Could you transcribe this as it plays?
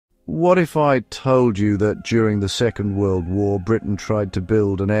What if I told you that during the Second World War, Britain tried to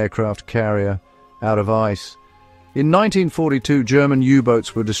build an aircraft carrier out of ice? In 1942, German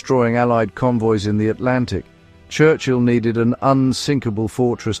U-boats were destroying Allied convoys in the Atlantic. Churchill needed an unsinkable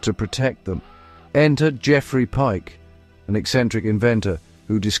fortress to protect them. Enter Geoffrey Pyke, an eccentric inventor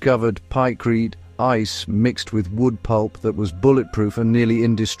who discovered Pykrete ice mixed with wood pulp that was bulletproof and nearly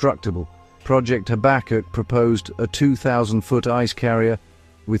indestructible. Project Habakkuk proposed a 2,000-foot ice carrier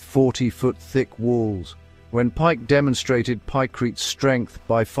with 40-foot thick walls. When Pyke demonstrated Pykrete's strength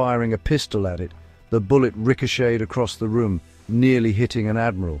by firing a pistol at it, the bullet ricocheted across the room, nearly hitting an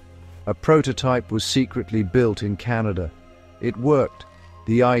admiral. A prototype was secretly built in Canada. It worked.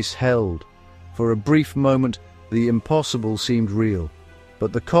 The ice held. For a brief moment, the impossible seemed real.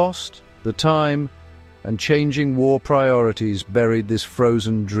 But the cost, the time, and changing war priorities buried this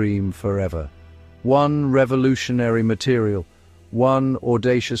frozen dream forever. One revolutionary material, one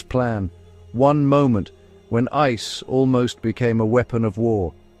audacious plan, one moment when ice almost became a weapon of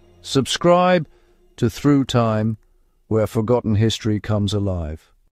war. Subscribe to Through Time, where forgotten history comes alive.